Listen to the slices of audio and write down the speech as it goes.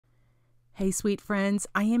Hey, sweet friends,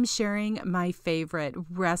 I am sharing my favorite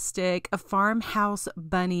rustic farmhouse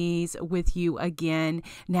bunnies with you again.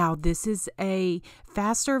 Now, this is a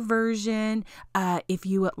faster version. If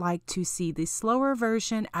you would like to see the slower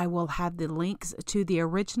version, I will have the links to the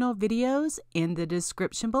original videos in the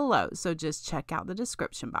description below. So just check out the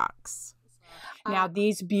description box. Now,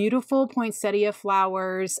 these beautiful poinsettia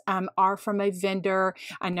flowers are from a vendor.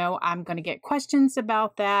 I know I'm going to get questions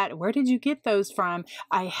about that. Where did you get those from?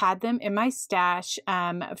 I had them in my stash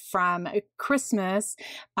from Christmas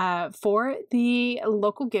for the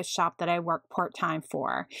local gift shop that I work part-time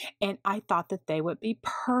for. And I thought that they would be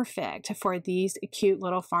perfect for these cute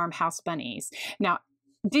little farmhouse bunnies. Now,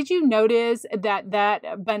 did you notice that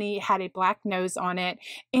that bunny had a black nose on it?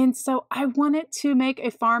 And so I wanted to make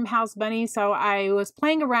a farmhouse bunny. So I was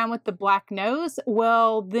playing around with the black nose.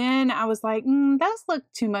 Well, then I was like, those look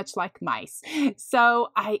too much like mice. So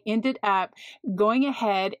I ended up going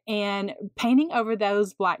ahead and painting over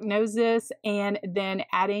those black noses and then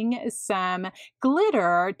adding some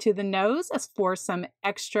glitter to the nose for some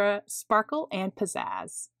extra sparkle and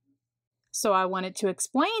pizzazz. So I wanted to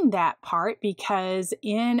explain that part because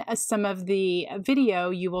in some of the video,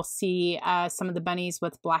 you will see some of the bunnies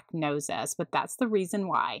with black noses, but that's the reason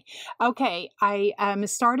why. Okay, I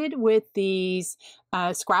started with these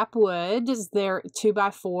scrap wood. They're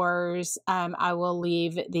 2x4s. I will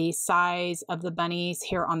leave the size of the bunnies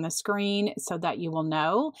here on the screen so that you will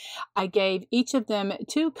know. I gave each of them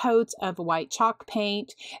 2 coats of white chalk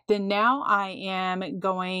paint. Then now I am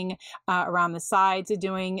going around the sides,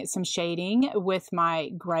 doing some shading with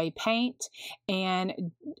my gray paint, and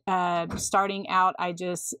starting out I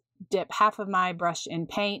just dip half of my brush in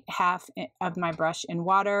paint, half of my brush in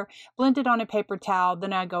water, blend it on a paper towel,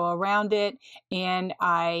 then I go around it and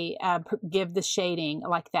I give the shading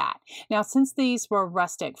like that. Now, since these were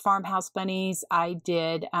rustic farmhouse bunnies, I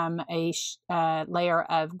did a layer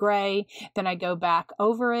of gray, then I go back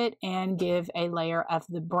over it and give a layer of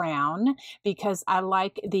the brown because I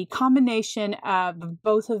like the combination of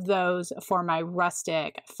both of those for my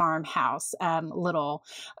rustic farmhouse little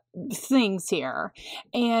things here.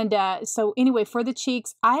 And so anyway, for the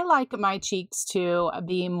cheeks, I like my cheeks to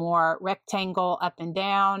be more rectangle up and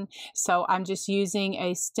down. So I'm just using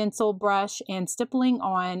a stencil brush and stippling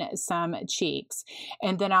on some cheeks.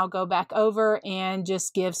 And then I'll go back over and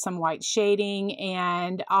just give some white shading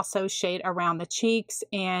and also shade around the cheeks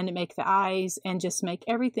and make the eyes and just make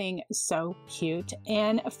everything so cute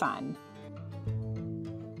and fun.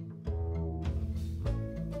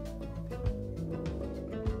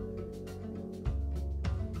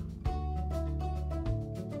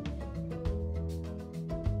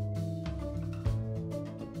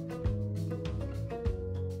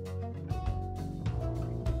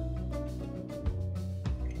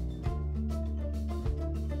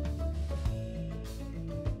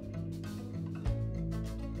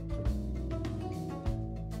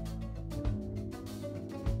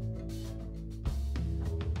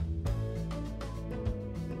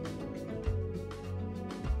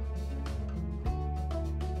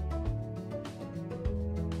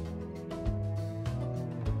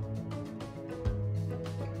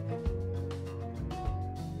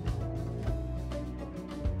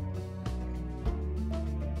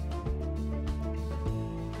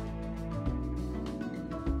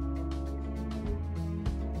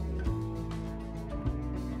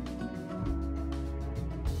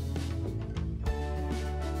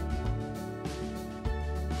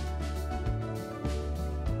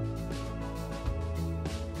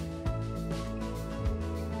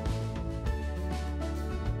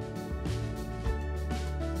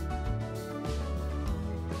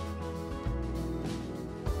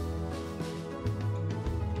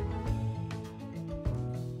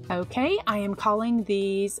 Okay, I am calling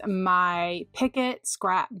these my Picket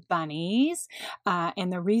Scrap Bunnies,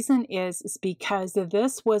 and the reason is because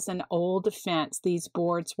this was an old fence, these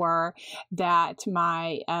boards were, that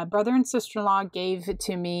my brother and sister-in-law gave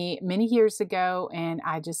to me many years ago, and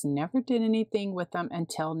I just never did anything with them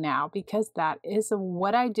until now because that is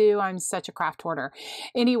what I do. I'm such a craft hoarder.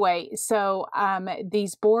 Anyway, so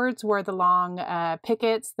these boards were the long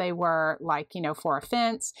pickets. They were like, you know, for a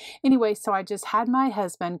fence. Anyway, so I just had my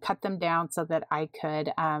husband cut them down so that I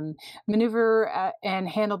could maneuver and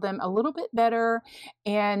handle them a little bit better.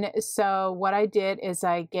 And so what I did is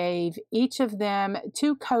I gave each of them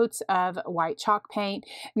 2 coats of white chalk paint.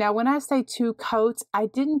 Now, when I say 2 coats, I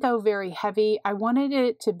didn't go very heavy. I wanted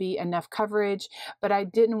it to be enough coverage, but I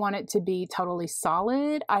didn't want it to be totally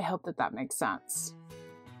solid. I hope that that makes sense.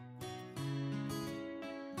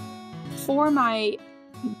 For my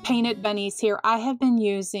painted bunnies here, I have been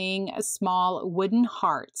using small wooden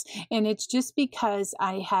hearts, and it's just because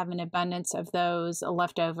I have an abundance of those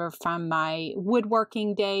left over from my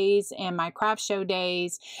woodworking days and my craft show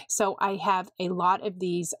days. So I have a lot of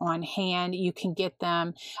these on hand. You can get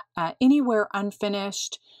them anywhere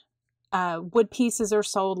unfinished. Wood pieces are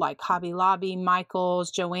sold, like Hobby Lobby,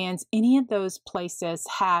 Michael's, Joann's. Any of those places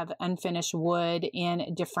have unfinished wood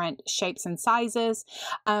in different shapes and sizes.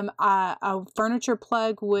 A furniture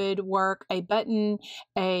plug would work. A button,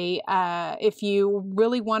 if you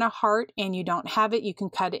really want a heart and you don't have it, you can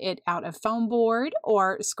cut it out of foam board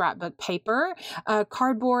or scrapbook paper,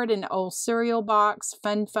 cardboard, an old cereal box,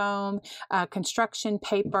 fun foam, construction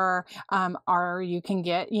paper, or you can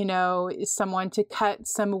get, someone to cut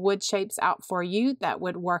some wood shapes out for you. That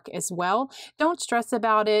would work as well. Don't stress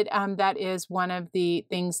about it. That is one of the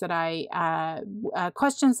things that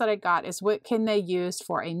questions that I got is, what can they use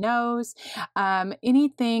for a nose?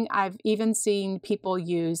 Anything. I've even seen people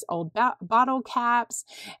use old bottle caps.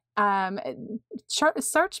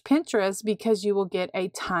 Search Pinterest, because you will get a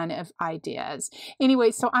ton of ideas.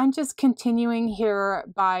 Anyway, so I'm just continuing here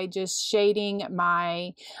by just shading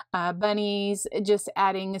my bunnies, just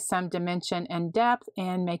adding some dimension and depth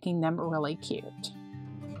and making them really cute.